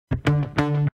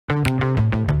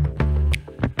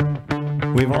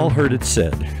We've all heard it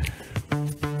said,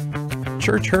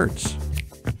 church hurts.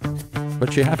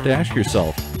 But you have to ask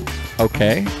yourself,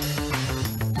 okay,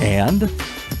 and?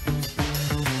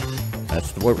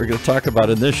 That's what we're going to talk about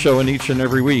in this show and each and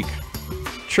every week.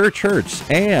 Church hurts,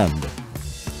 and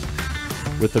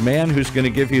with the man who's going to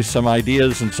give you some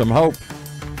ideas and some hope,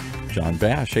 John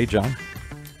Bash. Hey, John.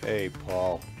 Hey,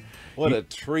 Paul. What a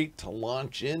treat to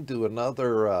launch into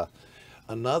another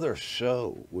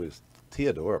show with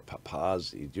Teodora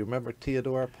Papazi. Do you remember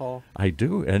Teodora, Paul? I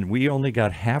do, and we only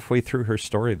got halfway through her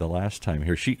story the last time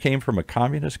here. She came from a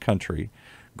communist country,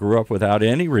 grew up without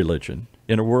any religion,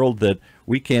 in a world that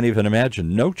we can't even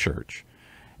imagine, no church,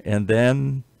 and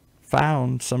then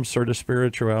found some sort of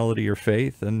spirituality or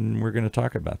faith, and we're going to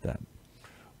talk about that.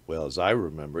 Well, as I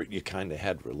remember it, you kind of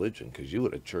had religion because you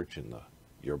had a church in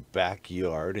your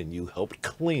backyard and you helped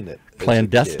clean it.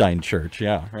 Clandestine church,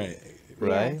 yeah. Right.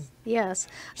 Right? Yes.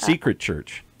 Secret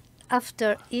church.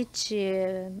 After each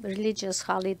religious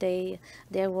holiday,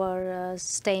 there were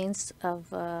stains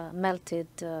of melted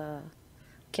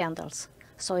candles.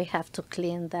 So we have to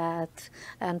clean that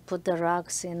and put the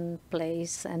rugs in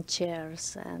place and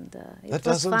chairs, and it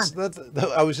was fun.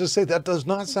 I was just saying, that does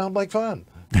not sound like fun.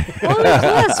 Oh,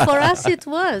 it was. For us, it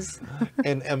was.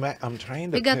 And I'm trying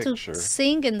to we got picture. to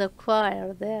sing in the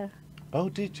choir there. Oh,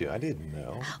 did you? I didn't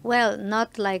know. Well,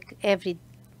 not like every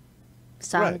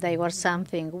Sunday Right. or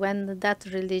something, when that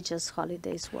religious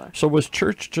holidays were. So was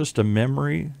church just a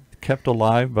memory kept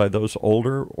alive by those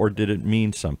older, or did it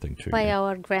mean something to By you?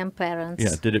 our grandparents.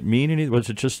 Yeah, did it mean anything? Was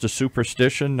it just a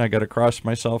superstition? I got to cross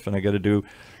myself and I got to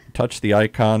touch the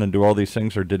icon and do all these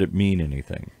things, or did it mean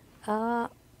anything?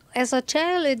 As a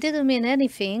child, it didn't mean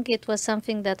anything. It was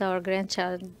something that our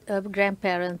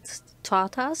grandparents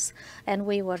taught us, and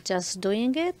we were just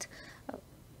doing it.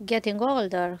 Getting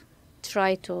older,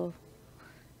 try to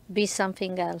be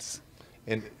something else.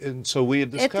 And so we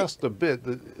had discussed a bit,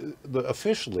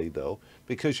 officially though,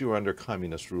 because you were under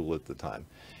communist rule at the time,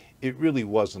 it really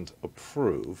wasn't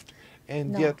approved.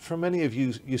 And No. yet for many of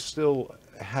you, you still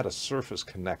had a surface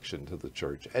connection to the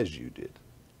church, as you did.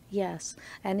 Yes,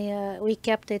 and we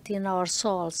kept it in our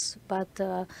souls,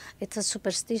 but it's a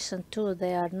superstition too.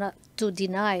 They are not to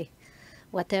deny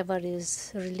whatever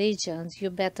is religion. You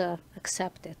better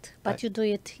accept it, but you do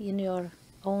it in your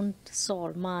own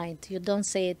soul, mind. You don't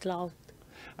say it loud.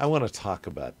 I want to talk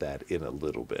about that in a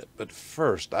little bit, but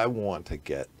first I want to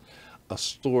get a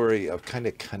story of kind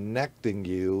of connecting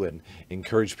you and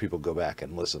encourage people to go back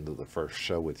and listen to the first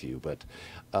show with you. But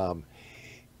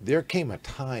there came a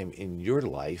time in your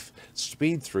life,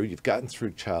 speed through, you've gotten through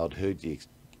childhood, you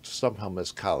somehow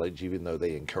missed college, even though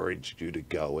they encouraged you to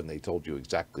go and they told you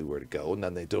exactly where to go, and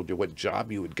then they told you what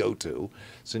job you would go to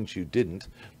since you didn't.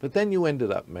 But then you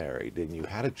ended up married and you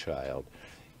had a child,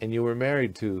 and you were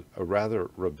married to a rather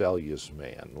rebellious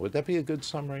man. Would that be a good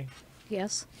summary?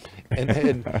 Yes.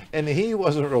 And he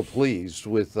wasn't real pleased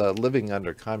with living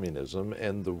under communism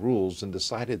and the rules, and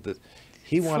decided that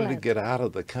he wanted to get out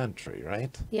of the country,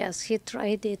 right? Yes, he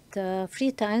tried it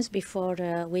 3 times before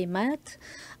we met,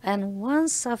 and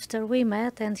once after we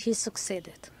met, and he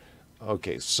succeeded.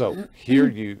 Okay, so here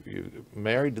you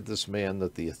married to this man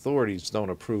that the authorities don't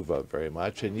approve of very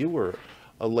much, and you were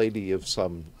a lady of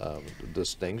some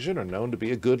distinction, or known to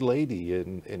be a good lady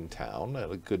in town,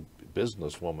 a good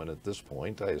businesswoman at this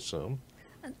point, I assume.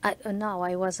 No,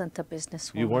 I wasn't a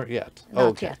businesswoman. You weren't yet? Not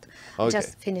Okay. yet. Okay.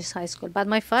 Just finished high school. But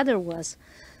my father was.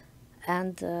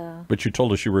 And But you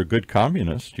told us you were a good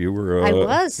communist. You were. I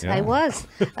was. Yeah. I was.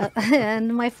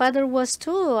 And my father was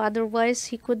too. Otherwise,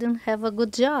 he couldn't have a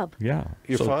good job. Yeah.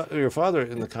 Your father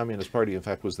in the Communist Party, in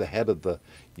fact, was the head of the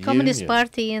Communist union.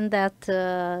 Party in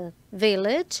that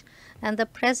village, and the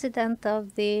president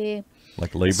of the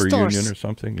Like labor stores. union or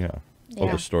something? Yeah. Oh,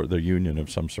 Yeah. the union of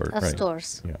some sort, right?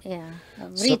 Stores. Yeah. Yeah.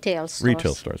 Retail stores.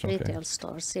 Retail stores, okay. Retail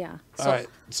stores. Yeah. All right.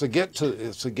 So get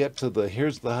to the.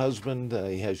 Here's the husband.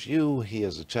 He has you. He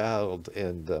has a child,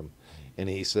 and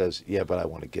he says, "Yeah, but I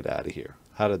want to get out of here."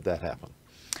 How did that happen?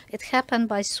 It happened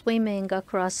by swimming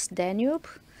across Danube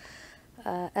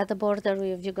at the border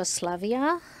with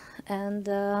Yugoslavia, and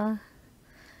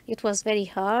it was very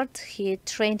hard. He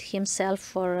trained himself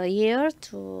for a year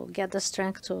to get the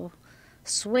strength to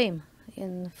swim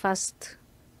in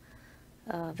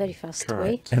very fast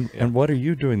way. And what are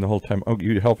you doing the whole time? Oh,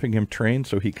 you helping him train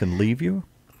so he can leave you?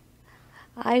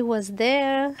 I was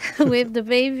there with the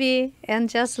baby and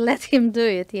just let him do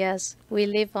it. Yes, we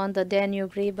live on the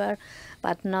Danube River,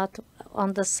 but not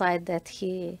on the side that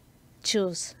he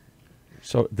chose.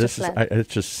 So this is, it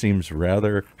just seems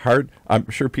rather hard. I'm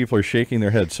sure people are shaking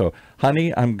their heads. So,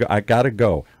 honey, I gotta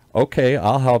go. okay,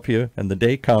 I'll help you. And the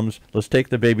day comes, let's take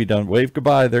the baby down. Wave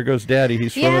goodbye. There goes Daddy.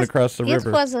 He's swimming Yes, across the river.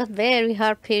 it was a very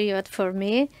hard period for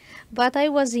me, but I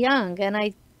was young and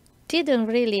I didn't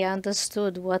really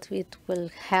understood what it will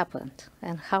happen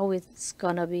and how it's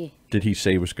gonna be. Did he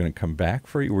say he was going to come back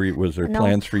for you? Was there No,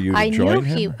 plans for you to I join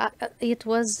knew him? it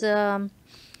was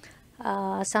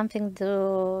something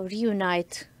to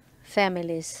reunite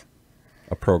families.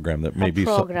 A program that maybe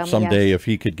program, someday, yes. if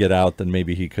he could get out, then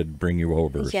maybe he could bring you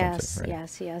over or Yes, something.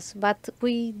 Right? yes. But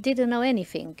we didn't know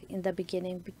anything in the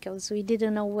beginning because we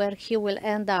didn't know where he will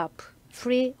end up,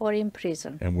 free or in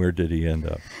prison. And where did he end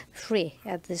up? Free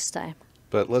at this time.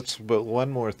 But one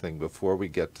more thing before we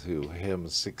get to him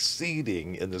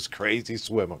succeeding in this crazy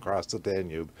swim across the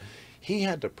Danube. He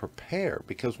had to prepare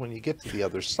because when you get to the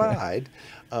other side,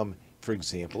 for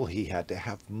example, he had to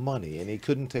have money and he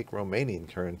couldn't take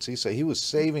Romanian currency, so he was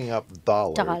saving up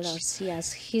dollars. Dollars,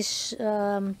 yes. He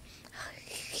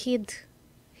hid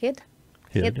Hid,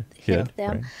 them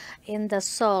right. in the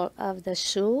sole of the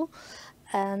shoe,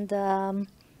 and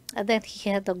then he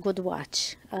had a good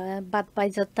watch. But by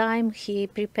the time he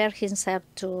prepared himself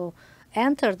to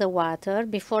enter the water,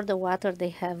 before the water they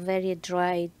have very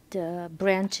dried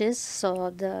branches,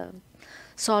 so the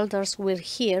soldiers will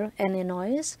hear any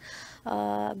noise.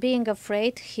 Being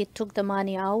afraid, he took the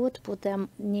money out, put them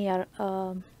near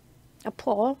a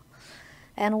pole,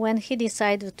 and when he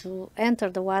decided to enter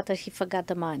the water, he forgot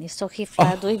the money. So he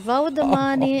fled without the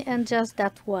money and just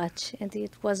that watch. And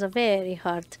it was a very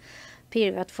hard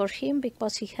period for him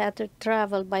because he had to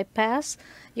travel by pass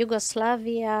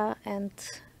Yugoslavia and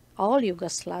all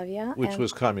Yugoslavia. Which and,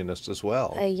 was communist as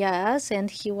well. yes,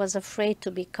 and he was afraid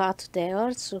to be caught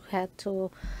there, so had to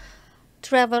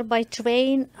travel by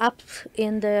train up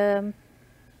in the...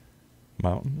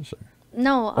 Mountains?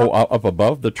 No, Up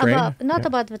above the train? not Yeah.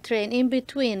 about the train. In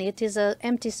between, it is an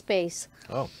empty space.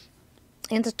 Oh,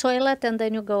 In the toilet, and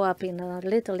then you go up in a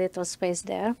little space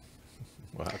there.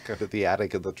 well, kind of the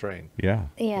attic of the train. Yeah.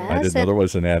 Yes, I didn't know and- there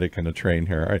was an attic and a train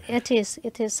here. All right.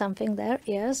 It is something there,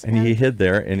 yes. And he hid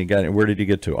there, and he got. Where did he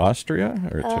get to? Austria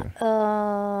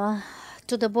or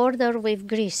To the border with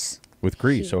Greece. with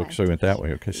Greece? he So he went that way.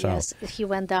 Okay, south. Yes, he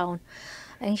went down.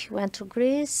 And he went to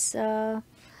Greece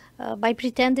by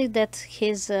pretending that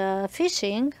he's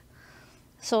fishing.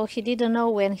 So he didn't know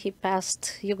when he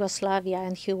passed Yugoslavia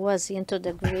and he was into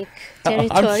the Greek territory.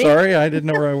 I'm sorry, I didn't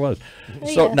know where I was.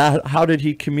 So Yeah. now, how did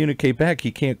he communicate back?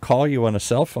 He can't call you on a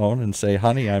cell phone and say,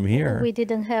 "Honey, I'm here." We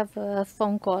didn't have a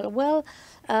phone call. Well,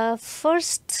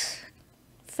 first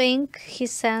thing, he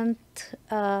sent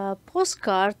a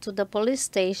postcard to the police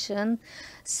station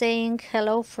saying,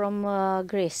 "Hello from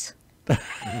Greece.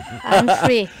 I'm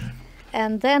free."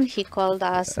 And then he called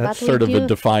us. That's but sort we of a knew,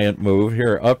 defiant move.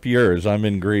 Here, up yours. I'm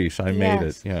in Greece. I made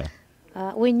it. Yes.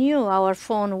 Yeah. we knew our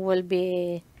phone will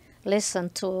be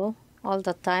listened to all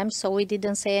the time, so we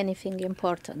didn't say anything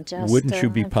important. Just Wouldn't you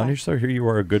be I'm fine. punished though? Here you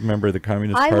are, a good member of the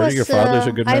Communist I Party. Your was, father's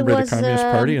a good I member of was, the Communist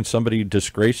Party, and somebody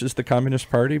disgraces the Communist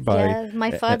Party by Yeah,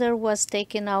 my father was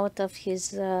taken out of his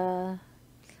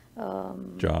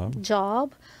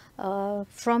job.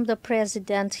 From the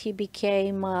president, he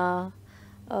became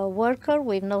a worker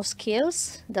with no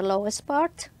skills, the lowest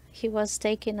part. He was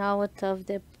taken out of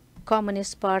the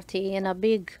Communist Party in a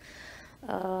big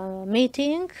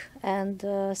meeting and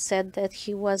said that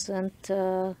he wasn't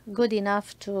good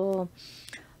enough to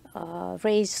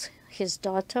raise his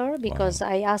daughter because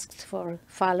I asked for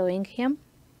following him.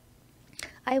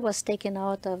 I was taken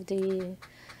out of the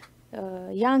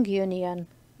Young Union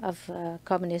of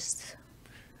Communists.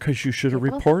 Because you should have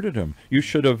People? reported him. You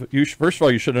should have. First of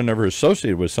all, you should have never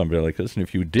associated with somebody like this. And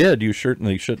if you did, you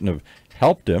certainly shouldn't have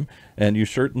helped him. And you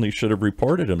certainly should have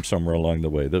reported him somewhere along the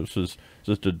way. This was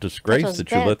just a disgrace was that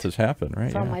you let bad this happen,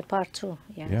 right? From Yeah. my part too,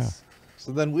 yes. Yeah.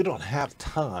 So then we don't have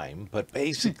time, but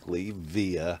basically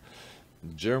via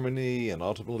Germany and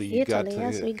ultimately you got Italy, to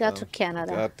yes, we got to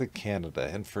Canada. Got to Canada,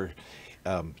 and for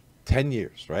 10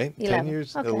 years, right? 10 11,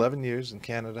 years, okay. 11 years in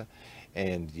Canada,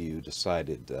 and you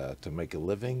decided to make a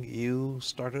living. You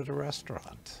started a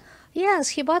restaurant. Yes,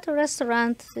 he bought a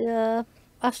restaurant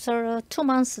after 2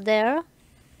 months there.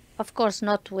 Of course,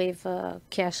 not with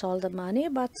cash all the money,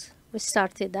 but we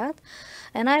started that.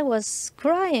 And I was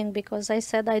crying because I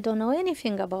said, I don't know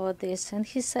anything about this. And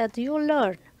he said, you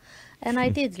learn. And I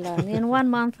did learn. In 1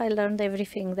 month, I learned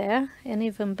everything there, and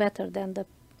even better than the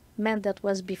man that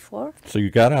was before. So you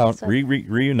got out, So-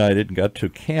 reunited, and got to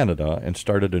Canada and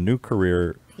started a new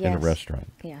career in a Yes.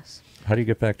 restaurant. Yes. How do you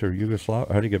get back to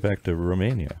Yugoslavia? How do you get back to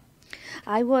Romania?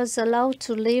 I was allowed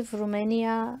to leave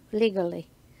Romania legally.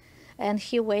 And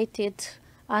he waited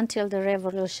until the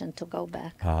revolution to go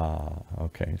back. Ah,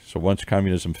 okay. So once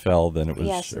communism fell, then it was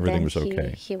Yes, everything then was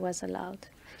okay. he was allowed.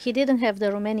 He didn't have the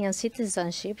Romanian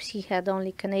citizenship. He had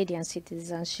only Canadian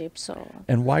citizenship. So,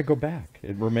 And why go back?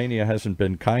 Romania hasn't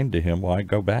been kind to him. Why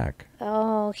go back?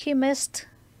 oh, he missed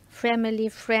family,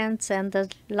 friends, and the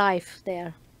life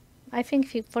there. I think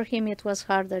for him it was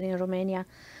harder in Romania,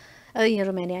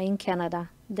 in Canada,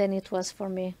 than it was for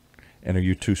me. And are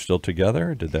you two still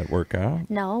together? Did that work out?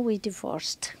 No, we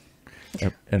divorced.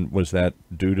 And was that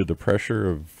due to the pressure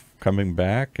of coming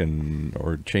back and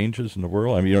or changes in the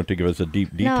world? I mean, you don't have to give us a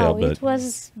deep detail, No, but it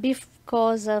was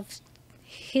because of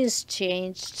his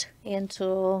changed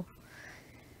into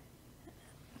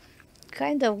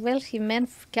kind of wealthy man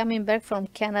coming back from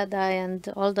Canada, and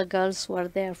all the girls were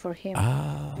there for him.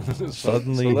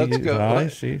 suddenly so let's go. I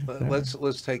see.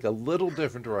 Let's take a little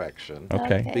different direction.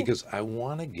 Okay. Because I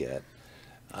want to get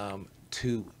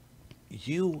to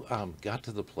you. Got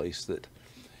to the place that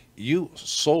you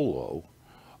solo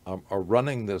are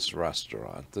running this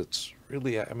restaurant. That's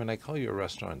really, I mean, I call you a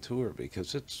restaurateur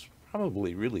because it's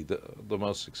probably really the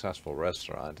most successful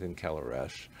restaurant in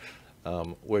Kalaresh.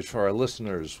 Which for our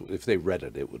listeners, if they read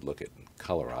it, it would look at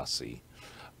Kalarasi,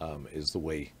 is the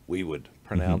way we would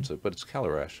pronounce it, but it's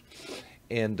Kalaresh.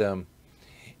 And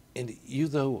you,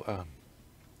 though,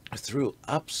 through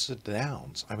ups and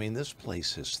downs, I mean, this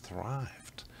place has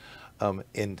thrived.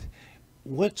 And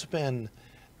what's it been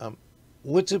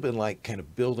like kind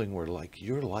of building where, like,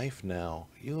 your life now,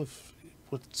 you have,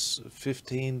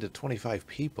 15 to 25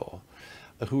 people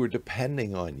who are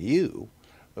depending on you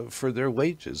for their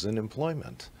wages and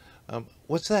employment.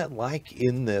 What's that like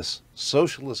in this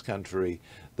socialist country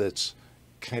that's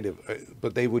kind of,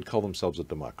 but they would call themselves a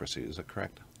democracy, is that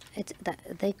correct?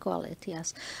 They call it,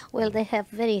 yes. Well, they have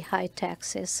very high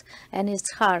taxes, and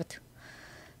it's hard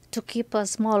to keep a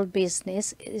small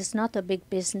business. It's not a big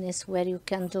business where you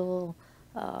can do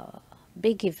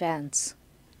big events,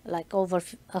 like over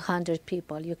 100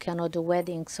 people. You cannot do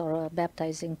weddings or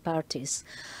baptizing parties.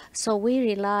 So we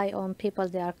rely on people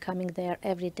that are coming there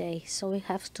every day. So we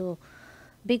have to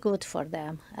be good for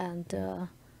them and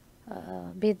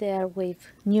be there with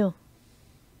new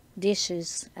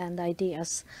dishes and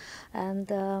ideas. And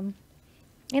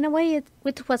in a way,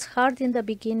 it was hard in the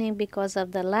beginning because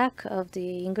of the lack of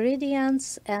the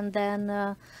ingredients. And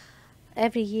then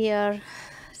every year,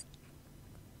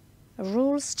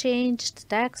 rules changed,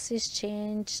 taxes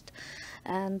changed,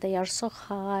 and they are so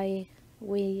high.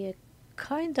 We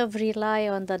kind of rely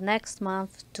on the next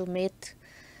month to meet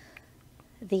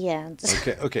the end.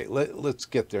 Okay. Let's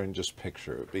get there and just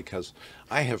picture it, because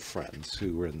I have friends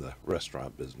who are in the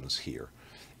restaurant business here,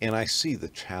 and I see the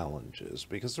challenges,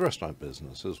 because the restaurant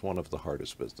business is one of the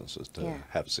hardest businesses to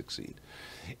have succeed.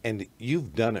 And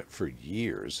you've done it for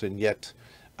years, and yet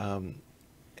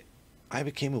I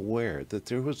became aware that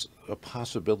there was a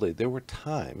possibility. There were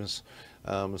times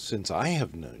since I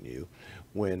have known you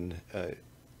when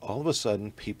all of a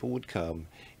sudden people would come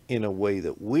in a way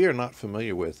that we are not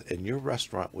familiar with, and your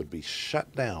restaurant would be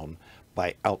shut down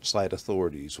by outside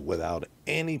authorities without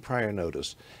any prior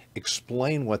notice.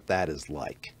 Explain what that is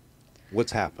like.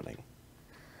 What's happening?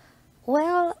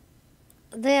 Well,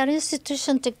 there are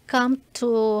institutions to come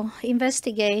to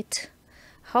investigate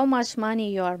how much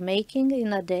money you are making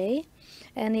in a day,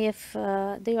 and if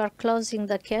they are closing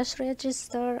the cash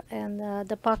register, and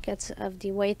the pockets of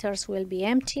the waiters will be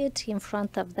emptied in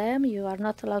front of them. You are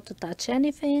not allowed to touch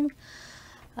anything.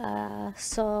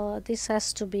 So this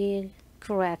has to be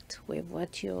correct with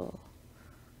what you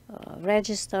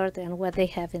registered and what they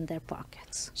have in their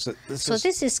pockets. So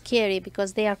this is scary,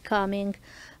 because they are coming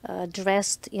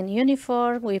dressed in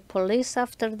uniform with police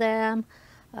after them.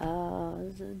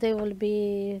 They will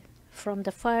be from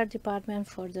the fire department,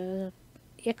 for the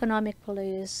economic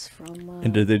police, from...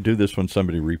 And did they do this when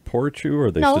somebody reports you,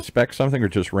 or they suspect something, or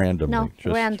just randomly?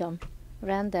 No,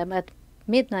 random, at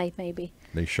midnight maybe.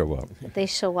 They show up. They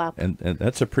show up. And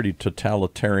that's a pretty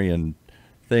totalitarian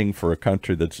thing for a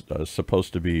country that's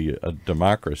supposed to be a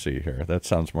democracy here. That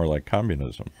sounds more like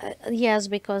communism. Yes,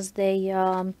 because they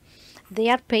are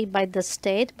paid by the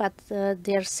state, but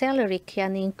their salary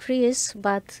can increase,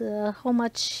 but how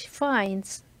much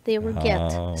fines they will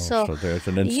get. So there's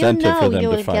an incentive for them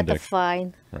you to will find get a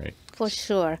fine, right? For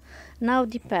sure. Now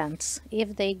depends.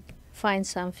 If they find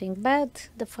something bad,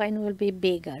 the fine will be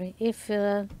bigger. If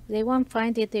they won't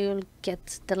find it, they will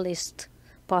get the least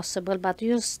possible, but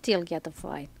you still get a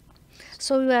fine.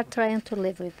 So we are trying to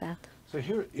live with that. So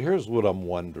here's what I'm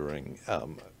wondering,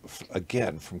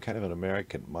 again, from kind of an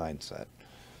American mindset.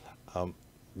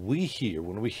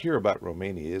 When we hear about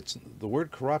Romania, the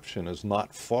word corruption is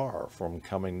not far from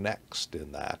coming next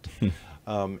in that.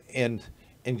 And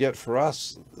yet for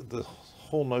us, the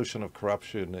whole notion of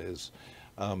corruption is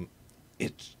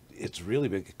it's really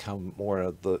become more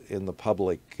of in the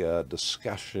public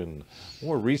discussion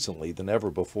more recently than ever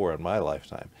before in my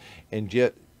lifetime. And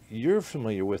yet you're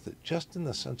familiar with it just in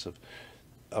the sense of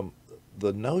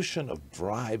the notion of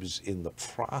bribes in the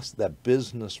that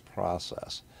business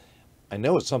process. I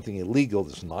know it's something illegal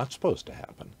that's not supposed to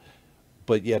happen,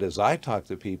 but yet as I talk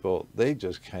to people, they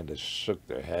just kind of shook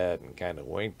their head and kind of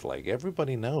winked, like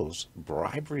everybody knows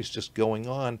bribery is just going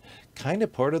on, kind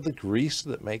of part of the grease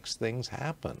that makes things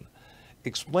happen.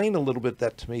 Explain a little bit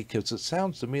that to me, because it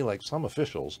sounds to me like some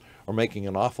officials are making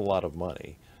an awful lot of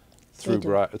money through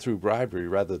bribery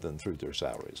rather than through their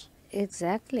salaries.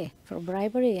 Exactly, for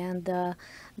bribery, and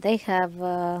they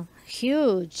have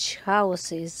huge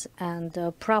houses and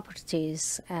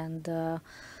properties, and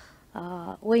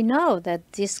we know that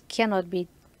this cannot be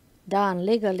done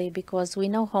legally because we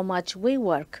know how much we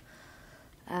work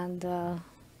and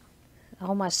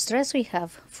how much stress we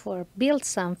have for build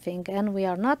something, and we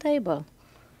are not able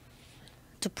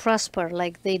to prosper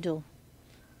like they do.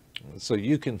 So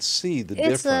you can see the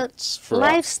It's difference a for us.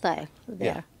 lifestyle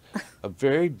there. Yeah. A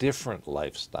very different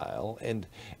lifestyle, and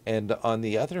on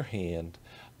the other hand,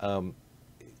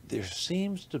 there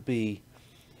seems to be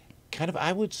kind of,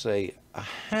 I would say, a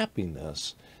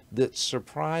happiness that's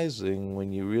surprising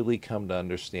when you really come to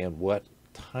understand what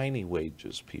tiny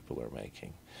wages people are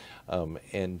making,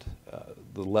 and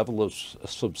the level of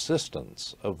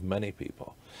subsistence of many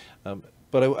people.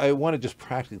 But I want to just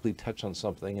practically touch on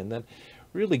something and then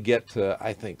really get to,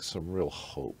 I think, some real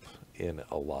hope in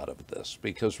a lot of this,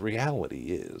 because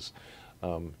reality is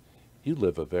you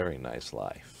live a very nice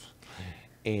life,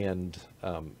 and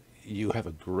you have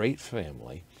a great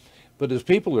family. But as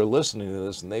people are listening to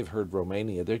this and they've heard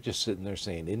Romania, they're just sitting there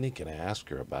saying, isn't he going to ask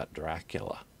her about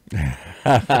Dracula?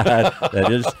 That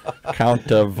is Count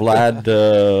Vlad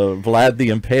the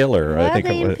Impaler. Vlad I think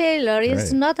the Impaler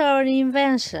is not our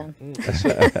invention.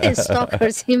 It's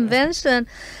Stoker's invention.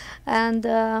 And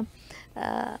the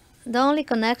only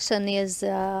connection is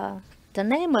the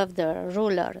name of the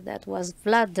ruler, that was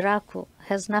Vlad Dracu,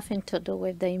 has nothing to do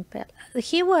with the impaler.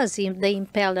 He was the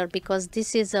impaler because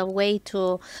this is a way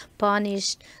to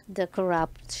punish the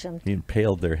corruption. He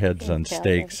impaled their heads on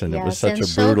stakes, and yes, it was such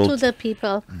and a to the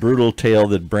people. brutal tale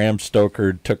that Bram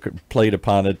Stoker played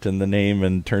upon it in the name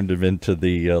and turned him into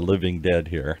the living dead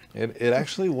here. It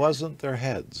actually wasn't their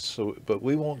heads, so but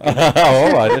we won't.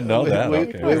 Oh, I didn't know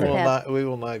that. We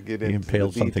will not get into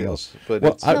impaled the something details. else. But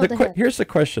Well, here's the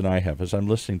question I have as I'm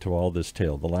listening to all this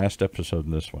tale, the last episode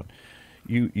and this one.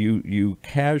 You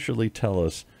casually tell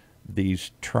us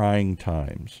these trying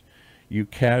times. You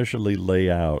casually lay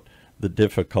out the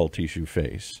difficulties you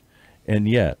face, and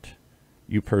yet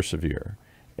you persevere,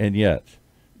 and yet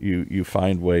you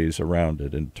find ways around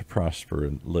it and to prosper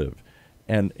and live.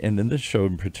 And in this show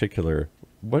in particular,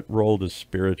 what role does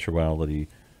spirituality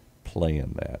play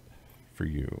in that for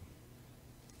you?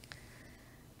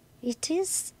 It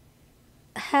is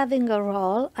having a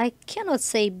role. I cannot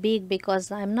say big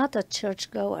because I'm not a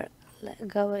churchgoer.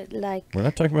 Like We're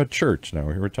not talking about church now.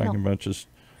 We're talking about just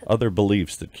other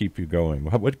beliefs that keep you going.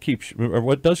 What keeps you, or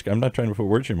what does? I'm not trying to put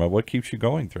words in your mouth. What keeps you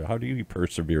going through? How do you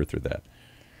persevere through that?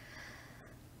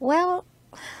 Well,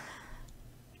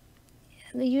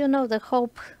 you know, the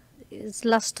hope is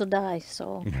last to die.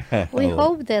 So we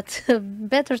hope that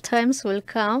better times will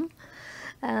come.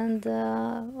 And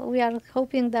we are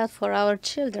hoping that for our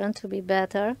children to be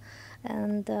better,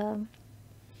 and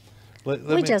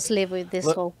we just live with this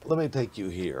hope. Let me take you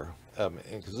here,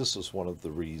 because this is one of the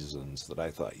reasons that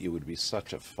I thought you would be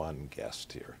such a fun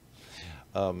guest here.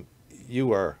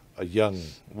 You are a young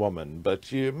woman,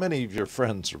 but many of your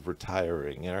friends are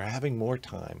retiring and are having more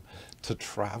time to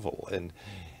travel. And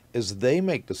as they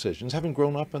make decisions, having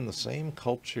grown up in the same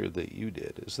culture that you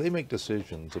did, as they make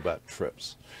decisions about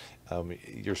trips,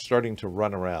 you're starting to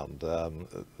run around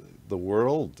the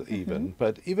world even,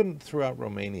 but even throughout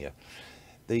Romania,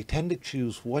 they tend to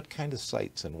choose what kind of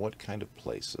sites and what kind of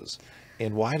places.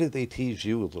 And why do they tease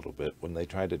you a little bit when they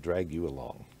try to drag you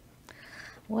along?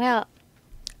 Well,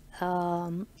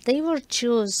 they will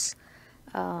choose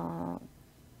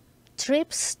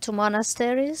trips to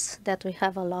monasteries that we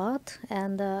have a lot,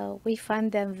 and we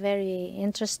find them very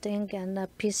interesting and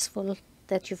peaceful,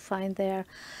 that you find there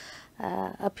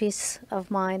a peace of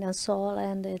mind and soul,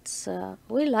 and it's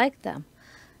we like them.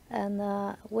 And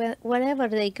wherever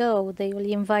they go, they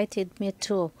will invited me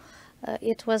too.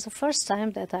 It was the first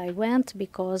time that I went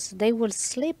because they will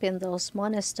sleep in those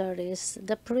monasteries.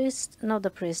 The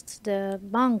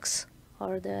monks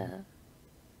or the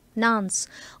nuns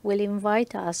will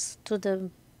invite us to the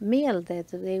meal that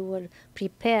they will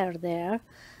prepare there,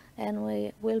 and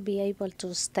we will be able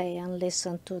to stay and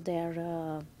listen to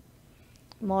their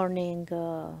morning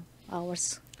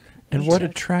hours. And in what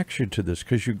church. attracts you to this?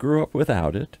 Because you grew up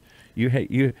without it.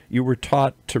 You were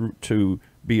taught to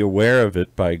be aware of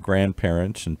it by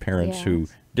grandparents and parents who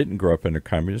Yes. didn't grow up under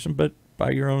communism, but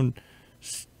by your own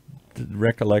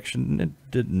recollection,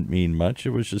 it didn't mean much. It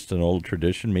was just an old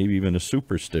tradition, maybe even a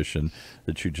superstition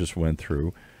that you just went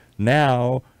through.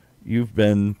 Now you've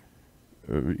been,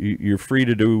 you're free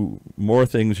to do more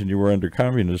things than you were under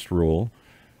communist rule.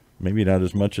 Maybe not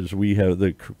as much as we have,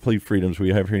 the complete freedoms we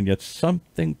have here, and yet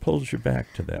something pulls you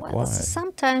back to that. Well, Why?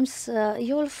 sometimes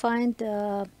you will find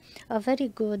a very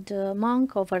good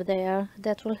monk over there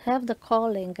that will have the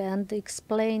calling and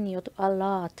explain you a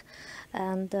lot,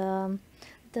 and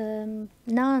the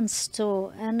nuns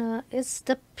too, and it's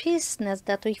the peaceness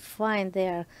that we find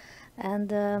there,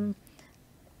 and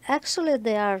actually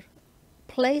there are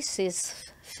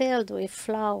places filled with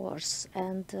flowers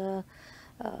and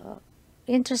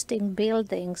interesting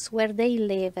buildings where they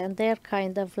live and their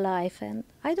kind of life, and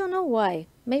I don't know why.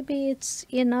 Maybe it's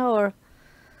in our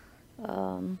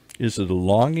Is it a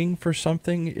longing for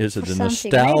something? Is it For a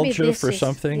something. Maybe nostalgia this for is-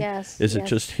 something? yes, Is it yes.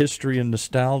 just history and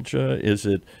nostalgia?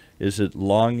 Is it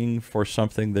longing for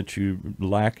something that you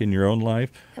lack in your own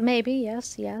life? maybe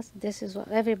yes. This is what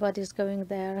everybody's going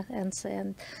there, and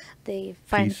they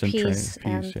find Peace and peace, peace,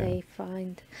 and yeah. they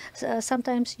find.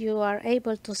 Sometimes you are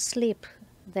able to sleep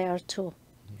there too.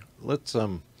 Let's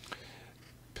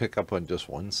pick up on just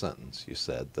one sentence you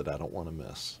said that I don't want to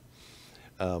miss,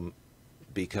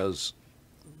 because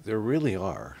there really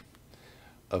are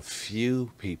a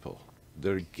few people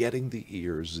that are getting the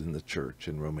ears in the church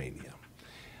in Romania.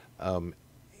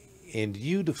 And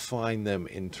you define them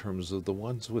in terms of the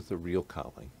ones with a real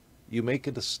calling. You make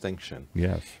a distinction.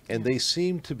 Yes. And they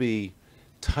seem to be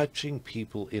touching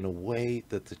people in a way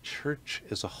that the church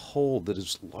as a whole, that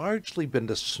has largely been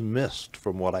dismissed,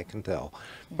 from what I can tell,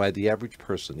 by the average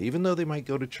person, even though they might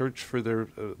go to church for their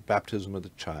baptism of the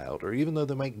child, or even though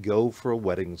they might go for a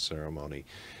wedding ceremony.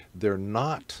 They're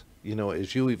not, you know,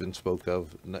 as you even spoke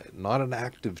of, not an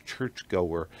active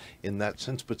churchgoer in that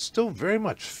sense, but still very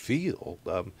much feel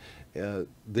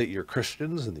that you're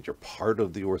Christians and that you're part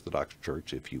of the Orthodox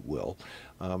Church, if you will,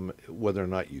 whether or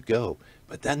not you go.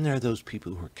 But then there are those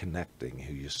people who are connecting,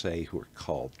 who you say who are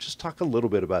called. Just talk a little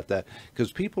bit about that,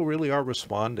 because people really are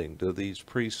responding to these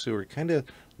priests who are kind of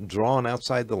drawn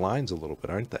outside the lines a little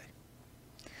bit, aren't they?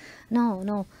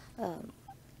 No.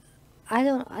 I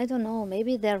don't know.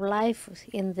 Maybe their life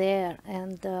in there,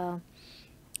 and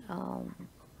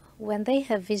when they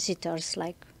have visitors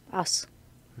like us,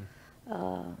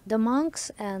 the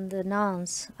monks and the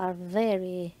nuns are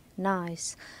very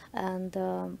nice,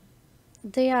 and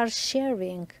they are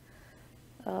sharing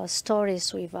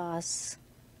stories with us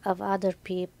of other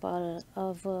people,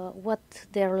 of what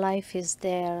their life is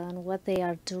there and what they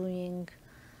are doing,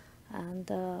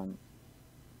 and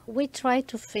we try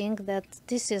to think that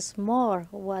this is more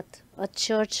what a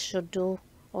church should do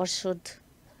or should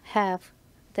have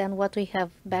than what we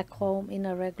have back home in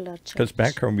a regular church. Because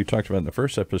back home, we talked about in the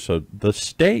first episode, the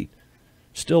state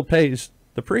still pays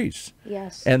the priests.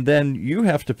 Yes. And then you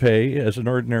have to pay, as an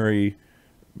ordinary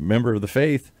member of the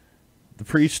faith, the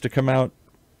priest to come out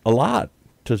a lot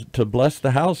to bless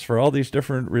the house for all these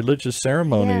different religious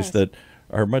ceremonies Yes. that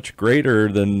are much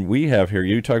greater than we have here.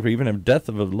 You talk about even a death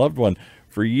of a loved one.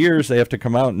 For years, they have to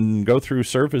come out and go through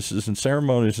services and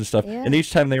ceremonies and stuff. Yeah. And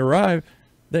each time they arrive,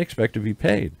 they expect to be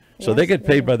paid. So they Yes, get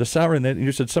paid they by do. the salary. And then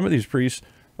you said some of these priests,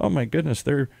 oh my goodness,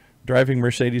 they're driving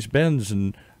Mercedes-Benz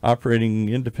and operating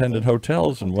independent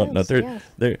hotels and whatnot. Hotels,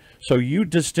 They're, so you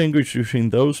distinguish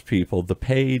between those people, the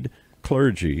paid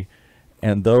clergy,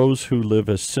 and those who live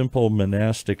a simple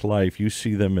monastic life. You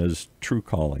see them as true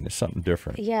calling, as something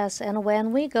different. Yes, and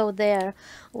when we go there,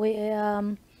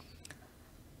 we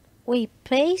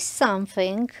pay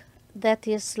something that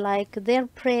is like their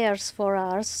prayers for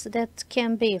us, that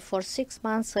can be for 6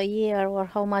 months, a year, or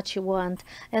how much you want,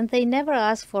 and they never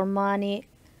ask for money.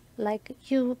 Like,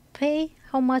 you pay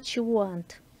how much you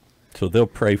want. So they'll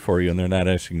pray for you, and they're not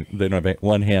asking. They don't have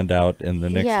one hand out and the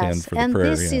next hand for the and prayer.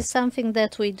 this yeah. is something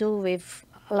that we do with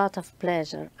a lot of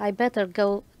pleasure. I better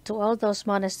go to all those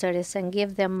monasteries and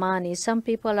give them money. Some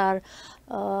people are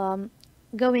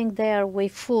going there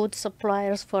with food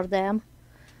suppliers for them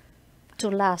to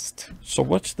last. So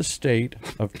what's the state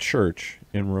of church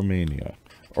in Romania?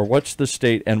 Or what's the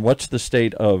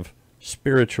state of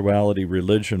spirituality,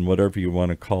 religion, whatever you want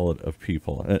to call it, of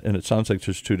people? And it sounds like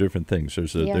there's two different things.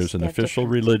 There's Yes, an they're official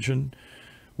different. religion,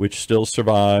 which still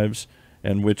survives,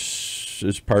 and which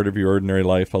is part of your ordinary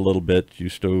life a little bit,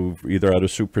 used to either out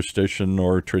of superstition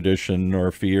or tradition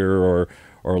or fear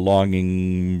or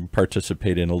longing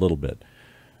participate in a little bit.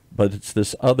 But it's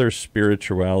this other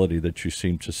spirituality that you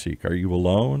seem to seek. Are you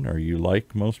alone? Are you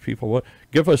like most people? What?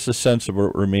 Give us a sense of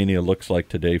what Romania looks like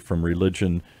today from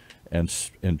religion and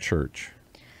church.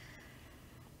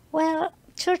 Well,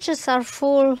 churches are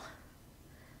full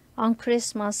on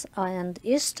Christmas and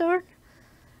Easter,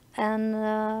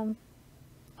 and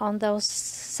on those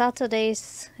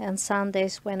Saturdays and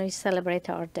Sundays when we celebrate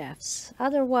our deaths.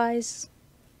 Otherwise,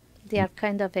 they are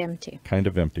kind of empty. Kind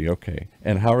of empty, okay.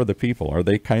 And how are the people? Are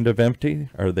they kind of empty?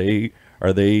 Are they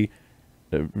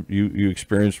you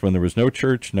experienced when there was no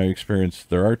church, now you experience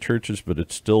there are churches, but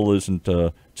it still isn't,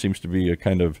 seems to be a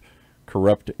kind of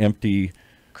corrupt, empty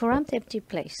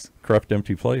place. Corrupt,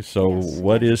 empty place. So Yes,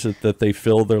 what yes. is it that they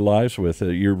fill their lives with?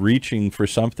 You're reaching for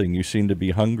something. You seem to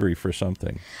be hungry for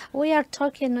something. We are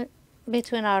talking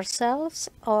between ourselves,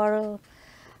 or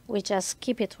we just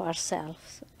keep it to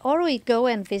ourselves, or we go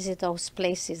and visit those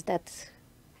places that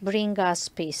bring us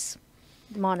peace,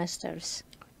 monasteries.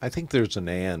 I think there's an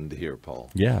and here, Paul.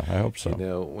 Yeah, I hope so. You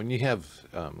know, when you have,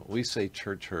 we say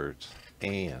church hurts,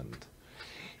 and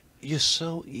you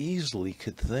so easily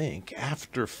could think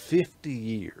after 50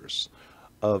 years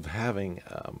of having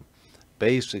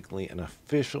basically an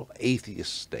official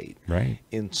atheist state, Right.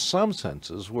 in some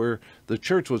senses where the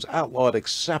church was outlawed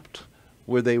except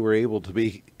where they were able to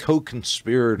be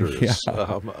co-conspirators Yeah.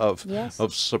 Yes.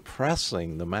 of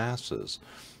suppressing the masses.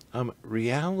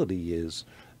 Reality is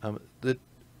that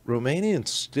Romanians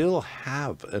still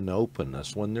have an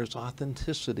openness when there's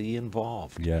authenticity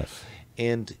involved. Yes.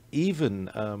 And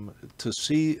even to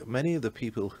see many of the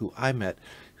people who I met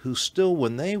who still,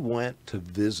 when they went to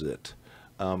visit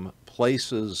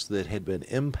places that had been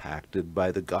impacted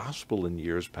by the gospel in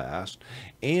years past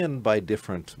and by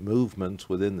different movements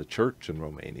within the church in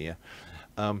Romania,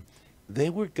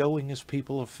 they were going as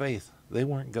people of faith. They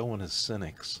weren't going as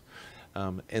cynics.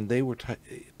 And they were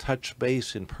touch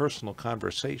base in personal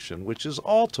conversation, which is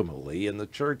ultimately in the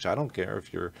church. I don't care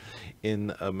if you're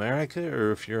in America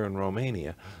or if you're in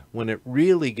Romania. When it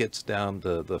really gets down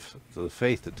to the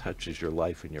faith that touches your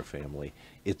life and your family,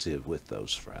 it's with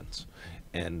those friends.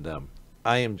 And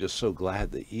I am just so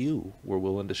glad that you were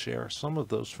willing to share some of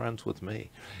those friends with me.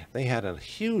 They had a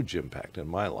huge impact in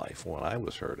my life when I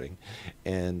was hurting.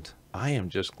 And I am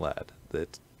just glad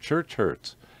that Church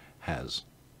Hurts has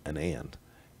an and,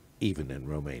 even in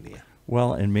Romania.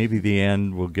 Well, and maybe the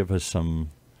end will give us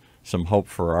some hope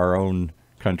for our own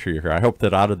country here. I hope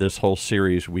that out of this whole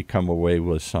series we come away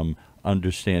with some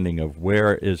understanding of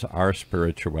where is our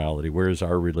spirituality, where is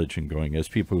our religion going, as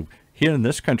people here in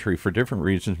this country for different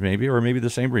reasons maybe, or maybe the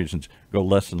same reasons, go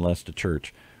less and less to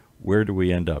church. Where do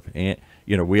we end up? And,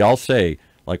 you know, we all say,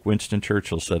 like Winston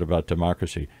Churchill said about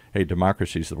democracy, hey,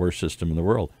 democracy is the worst system in the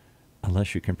world,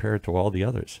 unless you compare it to all the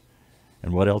others.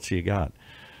 And what else you got?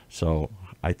 So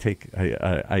I take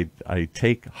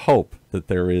hope that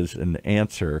there is an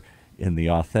answer in the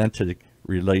authentic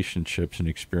relationships and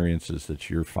experiences that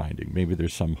you're finding. Maybe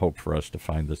there's some hope for us to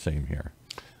find the same here.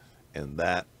 And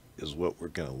that is what we're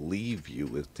going to leave you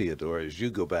with, Teodora, as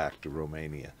you go back to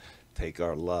Romania. Take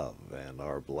our love and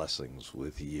our blessings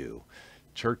with you.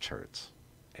 Church Hurts.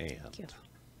 And Thank you.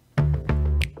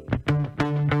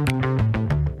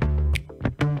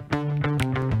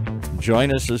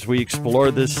 Join us as we explore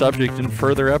this subject in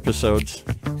further episodes,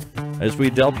 as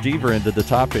we delve deeper into the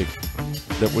topic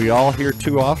that we all hear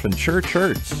too often, church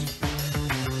hurts.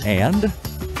 And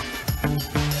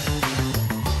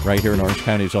right here in Orange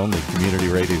County's only community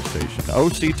radio station,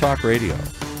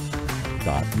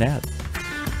 OCTalkRadio.net.